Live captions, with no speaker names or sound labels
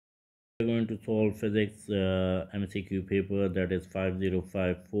We're going to solve physics MCQ paper, that is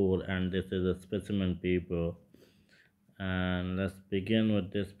 5054, and this is a specimen paper. And let's begin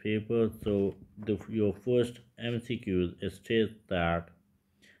with this paper. So your first MCQ states that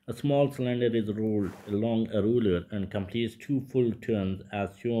a small cylinder is rolled along a ruler and completes two full turns as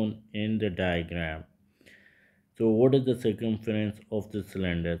shown in the diagram. So what is the circumference of the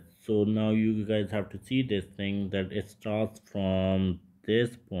cylinder? So now you guys have to see this thing, that it starts from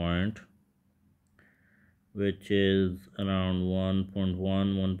this point, which is around 1.1,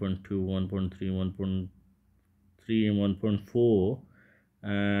 1.2, 1.3, 1.3, and 1.4,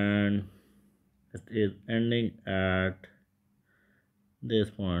 and it is ending at this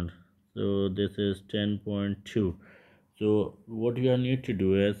point. So this is 10.2. So what you need to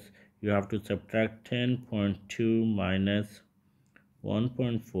do is you have to subtract 10.2 minus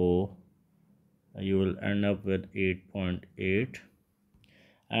 1.4. You will end up with 8.8,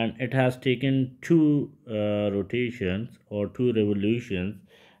 and it has taken two rotations or two revolutions,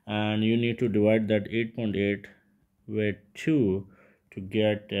 and you need to divide that 8.8 with 2 to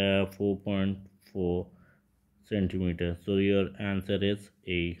get 4.4 centimeters. So your answer is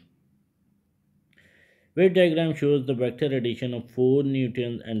A. Weight diagram shows the vector addition of 4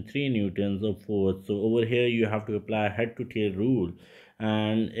 newtons and 3 newtons of force. So over here you have to apply head to tail rule,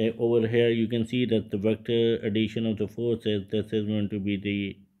 and over here you can see that the vector addition of the forces, this is going to be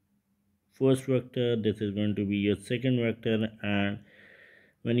the first vector, this is going to be your second vector, and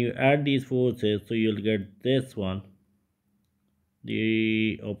when you add these forces, so you'll get this one,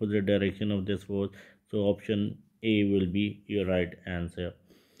 the opposite direction of this force. So option A will be your right answer.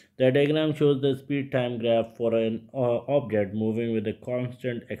 The diagram shows the speed time graph for an object moving with a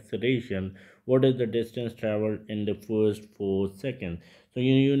constant acceleration. What is the distance traveled in the first 4 seconds? So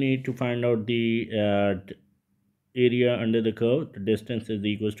you need to find out the area under the curve. The distance is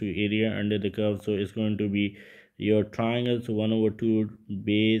equals to area under the curve, so it's going to be your triangle. So 1 over 2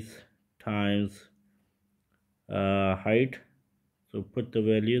 base times height. So put the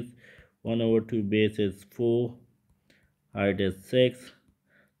values. 1 over 2 base is 4, height is 6,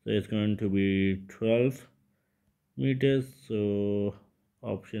 so it's going to be 12 meters. So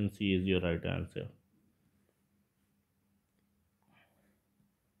option C is your right answer.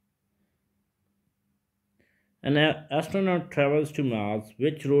 An astronaut travels to Mars.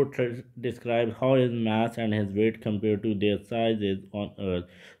 Which row describes how his mass and his weight compare to their sizes on Earth?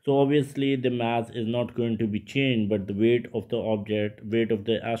 So obviously the mass is not going to be changed, but the weight of the object, weight of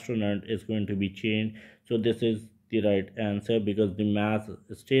the astronaut is going to be changed. So this is the right answer, because the mass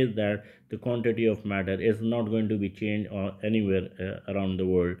stays there, the quantity of matter is not going to be changed or anywhere around the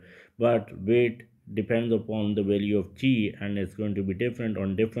world, but weight depends upon the value of g, and it's going to be different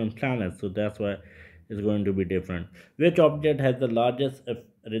on different planets. So that's why is going to be different. Which object has the largest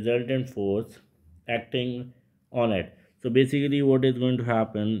resultant force acting on it? So basically what is going to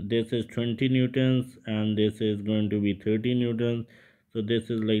happen, this is 20 newtons and this is going to be 30 newtons. So this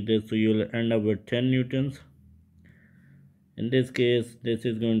is like this, so you'll end up with 10 newtons. In this case this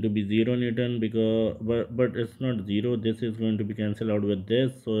is going to be 0 newton, because but it's not 0, this is going to be cancelled out with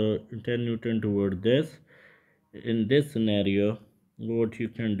this, so 10 newton toward this. In this scenario what you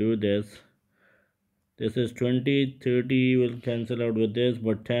can do, this is 20, 30 will cancel out with this,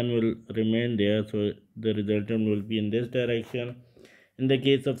 but 10 will remain there, so the resultant will be in this direction. In the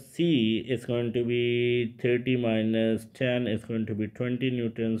case of C, it's going to be 30 minus 10 is going to be 20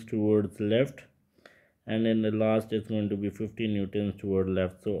 newtons towards left, and in the last it's going to be 50 newtons toward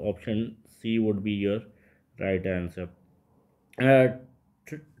left. So option C would be your right answer. A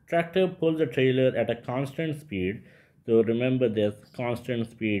tractor pulls a trailer at a constant speed. So remember this, constant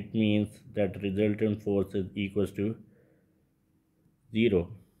speed means that resultant force is equals to 0.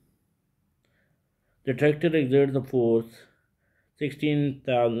 The tractor exerts a force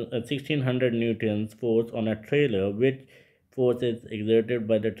 1600 newtons force on a trailer. Which force is exerted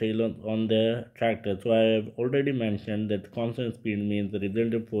by the trailer on the tractor? So I have already mentioned that constant speed means the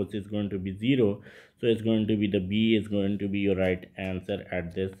resultant force is going to be 0. So it's going to be the B is going to be your right answer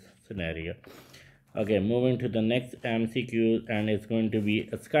at this scenario. Okay, moving to the next MCQ, and it's going to be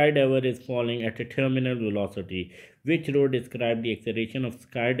a skydiver is falling at a terminal velocity. Which row describe the acceleration of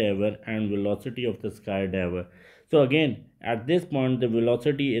skydiver and velocity of the skydiver? So again, at this point the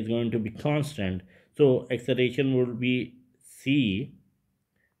velocity is going to be constant, so acceleration would be C,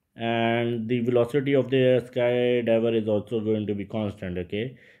 and the velocity of the skydiver is also going to be constant.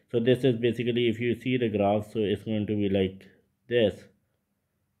 Okay, so this is basically, if you see the graph, so it's going to be like this,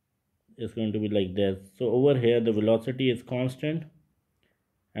 is going to be like this. So over here the velocity is constant,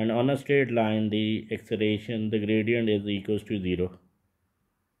 and on a straight line the acceleration, the gradient is equals to 0.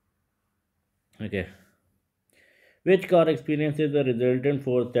 Okay. Which car experiences a resultant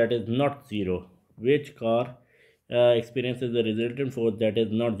force that is not zero? Which car experiences a resultant force that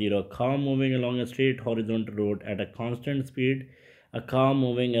is not zero? A car moving along a straight horizontal road at a constant speed, a car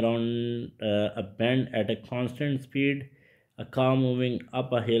moving around a bend at a constant speed, a car moving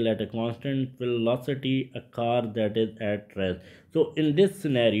up a hill at a constant velocity, a car that is at rest. So in this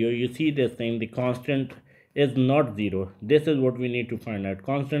scenario, you see this thing, the constant is not zero. This is what we need to find out.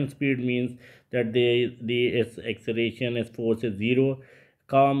 Constant speed means that the its acceleration, its force is zero.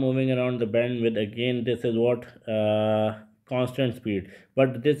 Car moving around the bend with, again, this is what constant speed,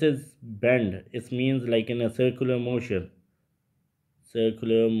 but this is bend. It means like in a circular motion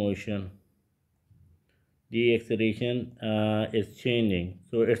the acceleration is changing,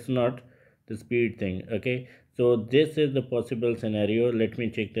 so it's not the speed thing. Okay, so this is the possible scenario. Let me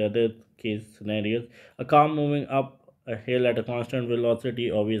check the other case scenarios. A car moving up a hill at a constant velocity,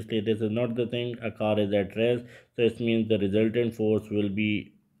 obviously this is not the thing. A car is at rest, so it means the resultant force will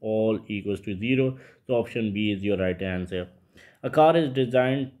be all equals to zero. So option B is your right answer. A car is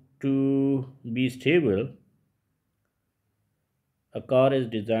designed to be stable. A car is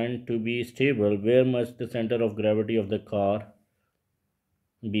designed to be stable. Where must the center of gravity of the car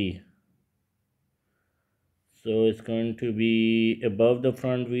be? So it's going to be above the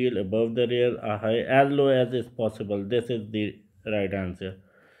front wheel, above the rear, high, as low as is possible. This is the right answer.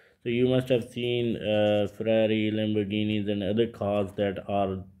 So you must have seen Ferrari, Lamborghinis, and other cars that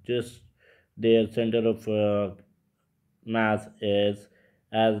are just their center of mass is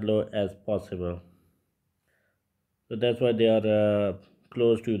as low as possible. So that's why they are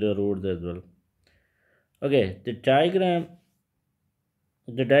close to the roads as well. Okay, the diagram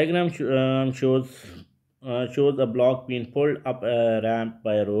shows a block being pulled up a ramp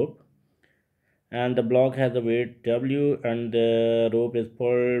by a rope, and the block has a weight W and the rope is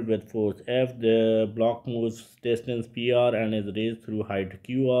pulled with force F. The block moves distance PR and is raised through height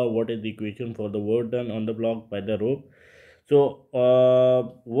QR. What is the equation for the work done on the block by the rope? So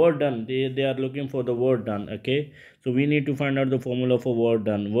work done, they are looking for the work done. Okay, so we need to find out the formula for work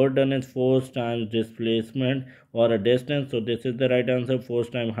done. Work done is force times displacement or a distance. So this is the right answer. Force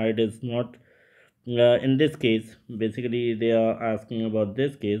times height is not in this case. Basically they are asking about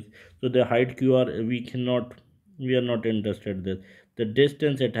this case. So the height QR, we are not interested in this. The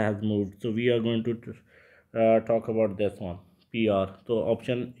distance it has moved, so we are going to talk about this one, PR. So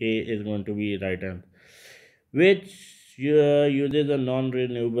option A is going to be right answer. Which uses a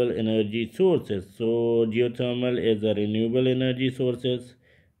non-renewable energy sources? So geothermal is a renewable energy sources.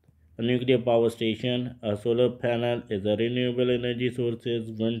 A nuclear power station, a solar panel is a renewable energy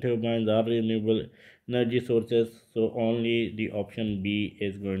sources. Wind turbines are renewable energy sources. So only the option B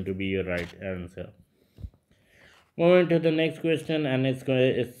is going to be your right answer. Moving to the next question, and it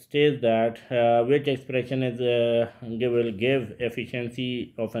states that which expression is will give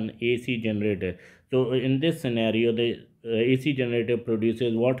efficiency of an AC generator. So in this scenario, the AC generator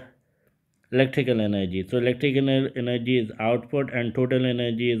produces what? Electrical energy. So electrical energy is output, and total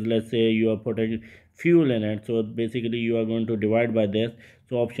energy is, let's say you are putting fuel in it. So basically you are going to divide by this.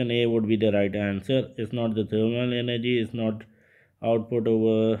 So option A would be the right answer. It's not the thermal energy. It's not output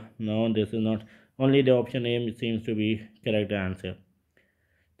over. No, this is not. Only the option A seems to be correct answer.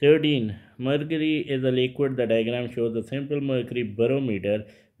 13. Mercury is a liquid. The diagram shows a simple mercury barometer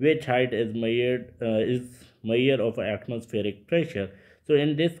which height is measure of atmospheric pressure. So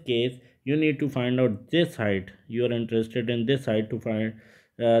in this case, you need to find out this height. You are interested in this height to find.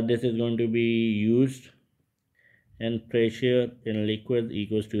 This is going to be used, and pressure in liquid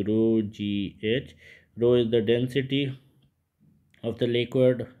equals to rho GH. Rho is the density of the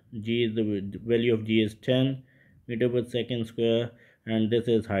liquid. G is the value of G is 10 meter per second square, and this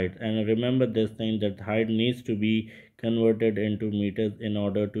is height. And remember this thing, that height needs to be converted into meters in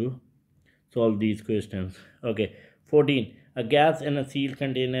order to solve these questions. Okay, 14. A gas in a sealed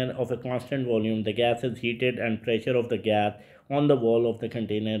container of a constant volume. The gas is heated and pressure of the gas on the wall of the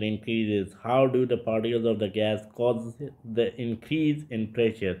container increases. How do the particles of the gas cause the increase in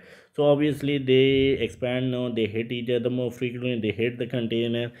pressure? So obviously they expand now, they hit each other more frequently, they hit the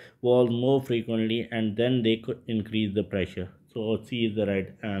container wall more frequently, and then they could increase the pressure. So C is the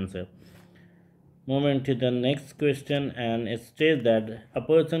right answer. Moving to the next question, and it states that a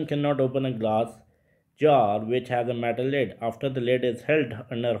person cannot open a glass jar which has a metal lid. After the lid is held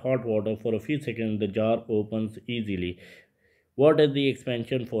under hot water for a few seconds, the jar opens easily. What is the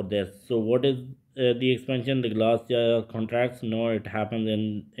expansion for this? So what is the expansion? The glass jar contracts? No, it happens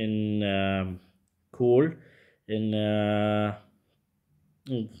in cold, in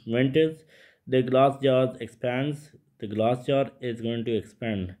winters. The glass jar expands. The glass jar is going to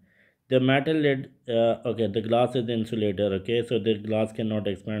expand. the metal lid, okay, the glass is insulator, okay, so the glass cannot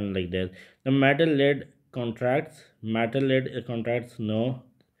expand like this. The metal lid contracts, metal lid contracts, no,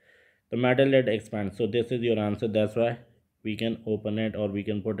 the metal lid expands. So this is your answer. That's why we can open it or we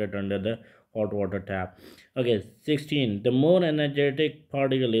can put it under the hot water tap. Okay, 16. The more energetic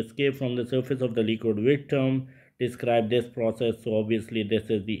particle escape from the surface of the liquid. Which term describe this process? So obviously this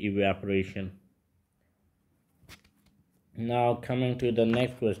is the evaporation. Now coming to the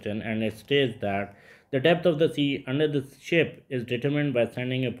next question, and it states that the depth of the sea under the ship is determined by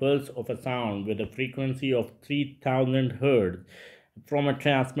sending a pulse of a sound with a frequency of 3000 Hz from a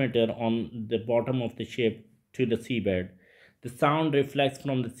transmitter on the bottom of the ship to the seabed. The sound reflects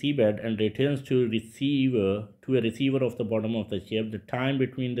from the seabed and returns to a receiver of the bottom of the ship. The time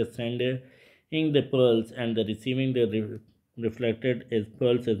between the sending the pulse and the receiving the reflected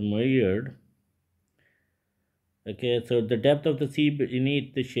pulse is measured. Okay, so the depth of the sea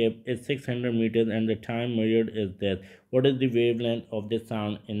beneath the ship is 600 meters and the time measured is this. What is the wavelength of the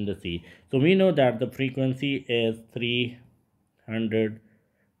sound in the sea? So we know that the frequency is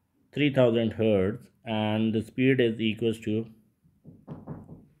 3000 hertz and the speed is equals to.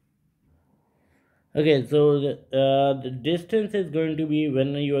 Okay, so the distance is going to be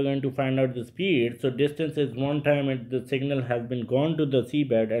when you are going to find out the speed. So distance is one time the signal has been gone to the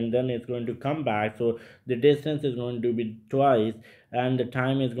seabed and then it's going to come back. So the distance is going to be twice and the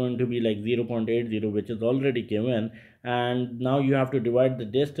time is going to be like 0.80, which is already given. And now you have to divide the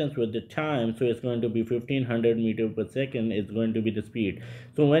distance with the time. So it's going to be 1500 meter per second is going to be the speed.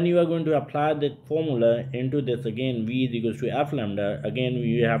 So when you are going to apply the formula into this, again v is equals to f lambda, again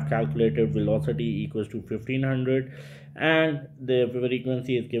we have calculated velocity equals to 1500 and the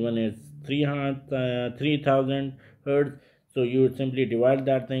frequency is given as 3000 hertz. So you would simply divide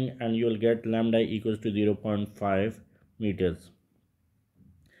that thing and you will get lambda equals to 0.5 meters.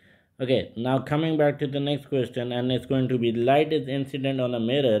 Okay, now coming back to the next question, and it's going to be light is incident on a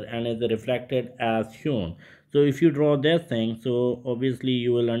mirror and is reflected as shown. So if you draw this thing, so obviously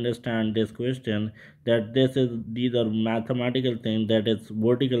you will understand this question that these are mathematical things, that is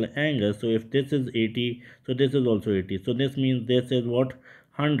vertical angle. So if this is 80, so this is also 80. So this means this is what,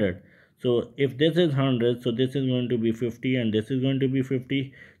 100. So if this is 100, so this is going to be 50 and this is going to be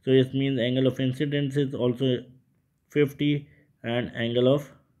 50. So it means angle of incidence is also 50 and angle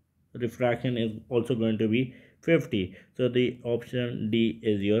of refraction is also going to be 50. So the option D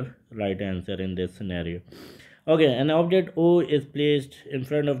is your right answer in this scenario. Okay, an object O is placed in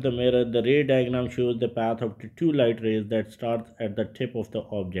front of the mirror. The ray diagram shows the path of the two light rays that starts at the tip of the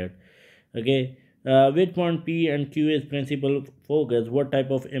object. Okay, which point P and Q is principal focus? What type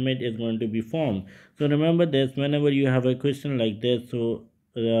of image is going to be formed? So remember this, whenever you have a question like this, so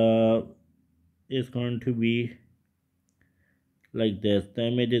it's going to be like this. The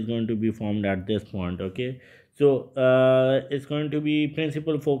image is going to be formed at this point. Okay, so it's going to be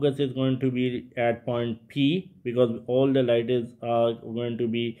principal focus is going to be at point P because all the light is going to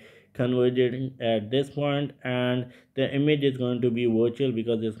be converging at this point, and the image is going to be virtual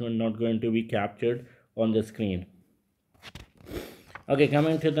because it's not going to be captured on the screen. Okay,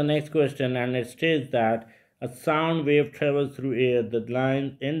 coming to the next question, and it states that a sound wave travels through air. The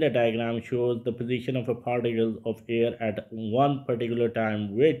line in the diagram shows the position of a particle of air at one particular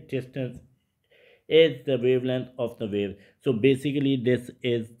time. Which distance is the wavelength of the wave? So basically this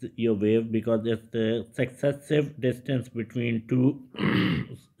is your wave because it's the successive distance between two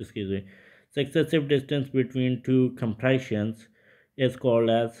excuse me, successive distance between two compressions is called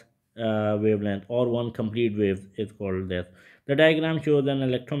as wavelength, or one complete wave is called this. The diagram shows an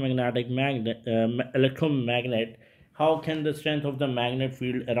electromagnet. How can the strength of the magnet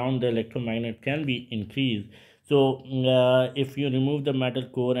field around the electromagnet can be increased? So if you remove the metal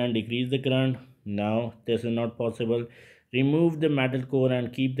core and decrease the current, now this is not possible. Remove the metal core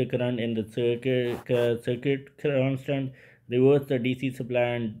and keep the current in the circuit constant. Reverse the DC supply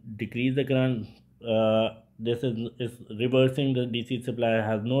and decrease the current. This is reversing the DC supply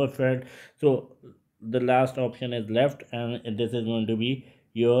has no effect. So the last option is left, and this is going to be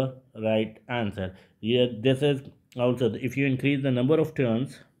your right answer. Yeah, this is also, if you increase the number of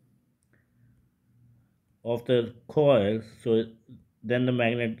turns of the coil, so then the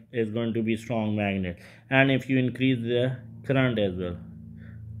magnet is going to be strong magnet, and if you increase the current as well.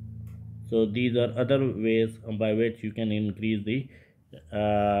 So these are other ways by which you can increase the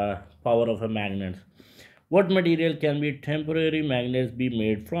power of a magnet. What material can be temporary magnets be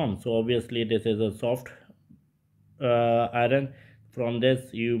made from? So obviously this is a soft iron. From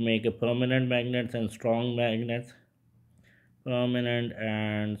this you make a permanent magnets and strong magnets, permanent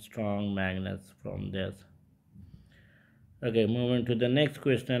and strong magnets from this. Okay, moving to the next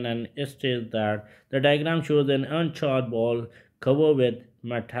question, and it states that the diagram shows an uncharged ball covered with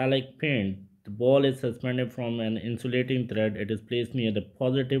metallic paint. The ball is suspended from an insulating thread. It is placed near the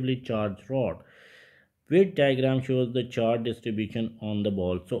positively charged rod. Which diagram shows the charge distribution on the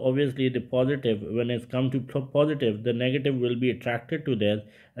ball? So obviously the positive, when it's come to positive, the negative will be attracted to this,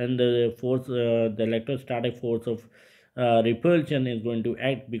 and the force, the electrostatic force of repulsion is going to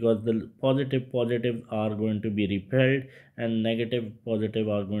act, because the positives are going to be repelled and negative positive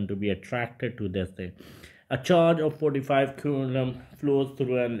are going to be attracted to this thing. A charge of 45 coulomb flows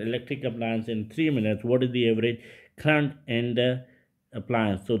through an electric appliance in 3 minutes. What is the average current in the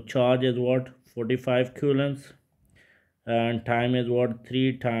appliance? So charge is what? 45 coulombs, and time is what?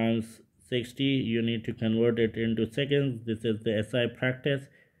 3 times 60. You need to convert it into seconds. This is the SI practice.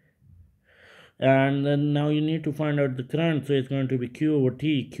 And then now you need to find out the current. So it's going to be Q over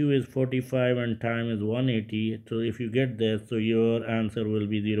T. Q is 45 and time is 180. So if you get this, so your answer will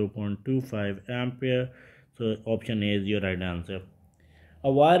be 0.25 ampere. So option A is your right answer.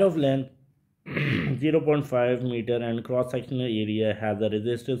 A wire of length 0.5 meter and cross sectional area has a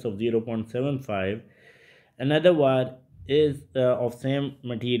resistance of 0.75. Another wire is of same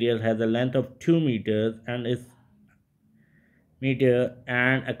material, has a length of 2 meters and is meter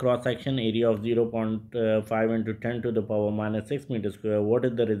and a cross section area of 0.5 into 10 to the power minus 6 meter square. What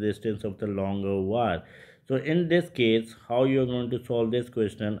is the resistance of the longer wire? So in this case, how you are going to solve this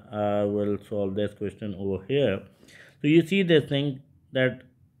question? I will solve this question over here. So you see this thing, that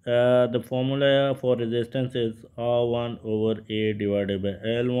the formula for resistance is R1 over A divided by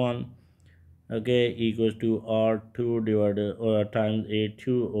L1, okay, equals to R2 divided times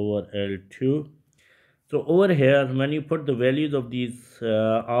A2 over L2. So over here, when you put the values of these,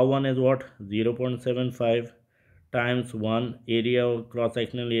 R1 is what? 0.75 times 1. Area of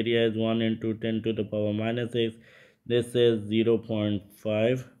cross-sectional area is 1 into 10 to the power minus 6. This is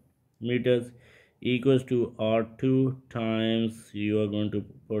 0.5 meters, equals to R2 times, you are going to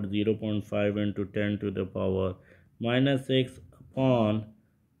put 0.5 into 10 to the power minus 6 upon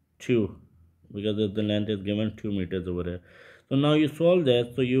 2, because the length is given 2 meters over here. So now you solve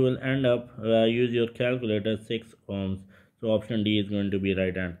this, so you will end up use your calculator, 6 ohms. So option D is going to be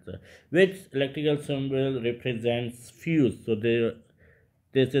right answer. Which electrical symbol represents fuse? So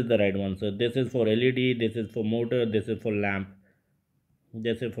this is the right one. So this is for LED, this is for motor, this is for lamp.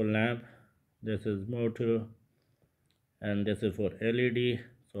 This is for lamp, this is motor, and this is for LED.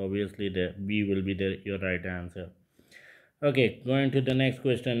 So obviously the B will be your right answer. Okay, going to the next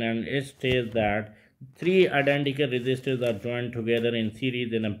question, and it states that three identical resistors are joined together in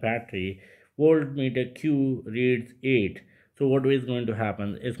series in a battery. Voltmeter Q reads 8. So what is going to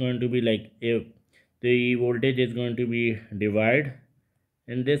happen? It's going to be like, if the voltage is going to be divided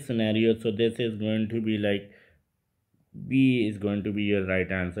in this scenario, so this is going to be like, B is going to be your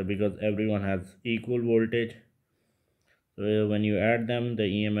right answer, because everyone has equal voltage. So when you add them, the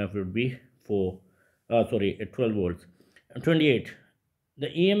EMF would be 12 volts. 28. The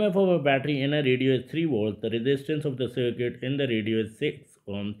EMF of a battery in a radio is 3 volts. The resistance of the circuit in the radio is 6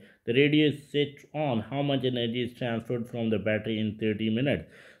 ohms. The radio is switched on. How much energy is transferred from the battery in 30 minutes?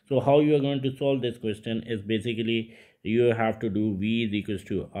 So how you are going to solve this question is basically, you have to do V is equals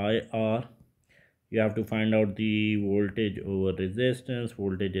to IR. You have to find out the voltage over resistance.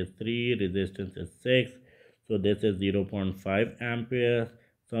 Voltage is 3, resistance is 6. So this is 0.5 ampere.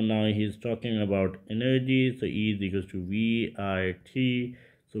 So now he's talking about energy. So E is equals to VIT.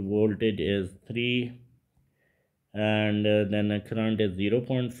 So voltage is 3. And then the current is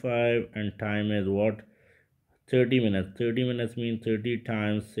 0.5. And time is what? 30 minutes. 30 minutes means 30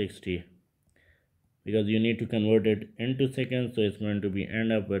 times 60. Because you need to convert it into seconds. So it's going to be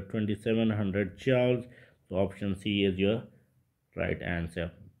end up with 2700 joules. So option C is your right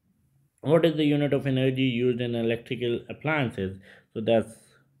answer. What is the unit of energy used in electrical appliances? So that's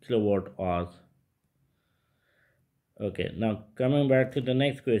kilowatt hours. Okay, now coming back to the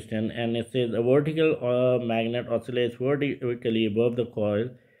next question, and it says a vertical magnet oscillates vertically above the coil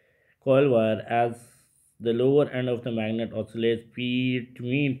wire as the lower end of the magnet oscillates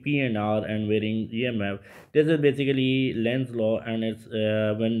between P and R and varying EMF. This is basically Lenz's law, and it's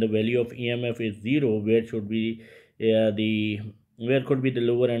when the value of EMF is 0, where should be where could be the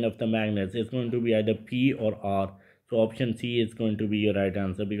lower end of the magnets? It's going to be either P or R. So option C is going to be your right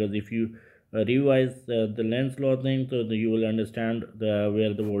answer, because if you revise the Lenz's law thing, so you will understand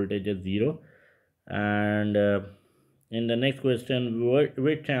where the voltage is 0. And in the next question,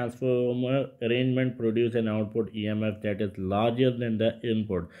 which transformer arrangement produce an output EMF that is larger than the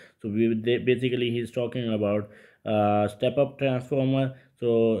input? So basically he's talking about step up transformer.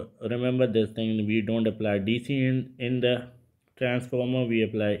 So remember this thing, we don't apply DC in the transformer, we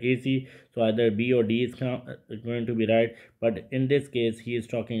apply AC. So either B or D is going to be right, but in this case he is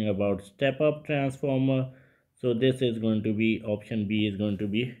talking about step up transformer. So this is going to be option B is going to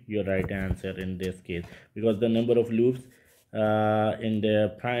be your right answer in this case, because the number of loops in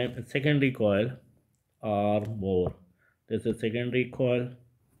the prime secondary coil are more. This is secondary coil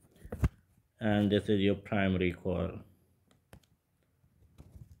and this is your primary coil.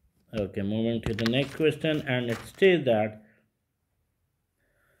 Okay, moving to the next question, and it states that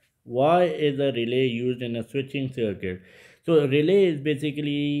why is a relay used in a switching circuit? So a relay is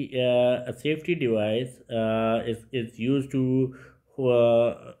basically a safety device. Is used to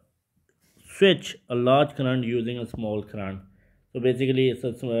uh, switch a large current using a small current. So basically it's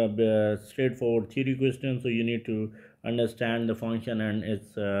a straightforward theory question, so you need to understand the function and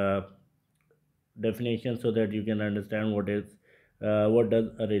its definition so that you can understand what does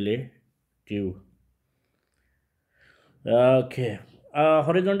a relay do. Okay. A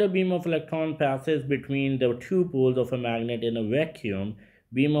horizontal beam of electron passes between the two poles of a magnet in a vacuum.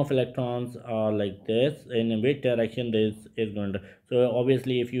 Beam of electrons are like this. In which direction this is going to? So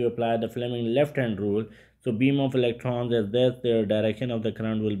obviously, if you apply the Fleming left-hand rule, so beam of electrons is this. The direction of the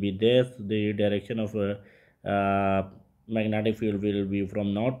current will be this. The direction of a magnetic field will be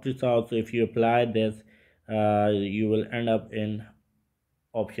from north to south. So if you apply this, you will end up in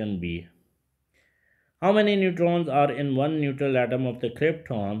option B. How many neutrons are in one neutral atom of the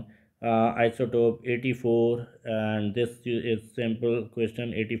krypton? Isotope 84, and this is simple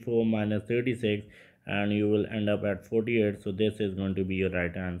question, 84 minus 36, and you will end up at 48. So this is going to be your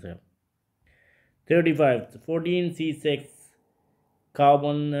right answer. 35, 14C6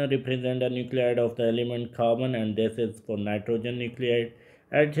 carbon represent a nuclide of the element carbon, and this is for nitrogen nuclide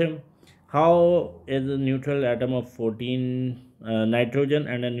atom. How is a neutral atom of 14 nitrogen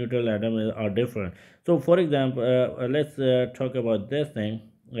and a neutral atom are different? So for example, let's talk about this thing.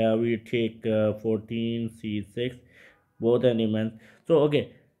 We take 14C6, both elements. So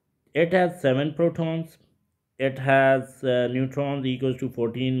okay, it has 7 protons, it has neutrons equals to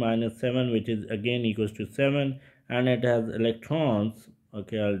 14 minus 7, which is again equals to 7, and it has electrons.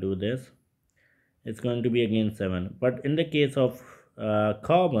 Okay, I'll do this, it's going to be again 7. But in the case of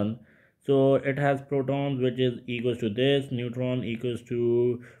carbon, so it has protons which is equals to this, neutron equals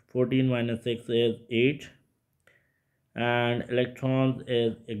to 14 minus 6 is 8, and electrons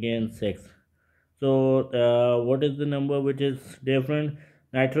is again 6. So what is the number which is different?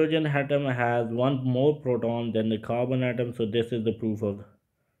 Nitrogen atom has one more proton than the carbon atom, so this is the proof of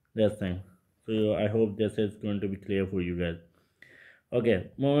this thing. So I hope this is going to be clear for you guys. Okay,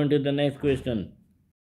 moving to the next question.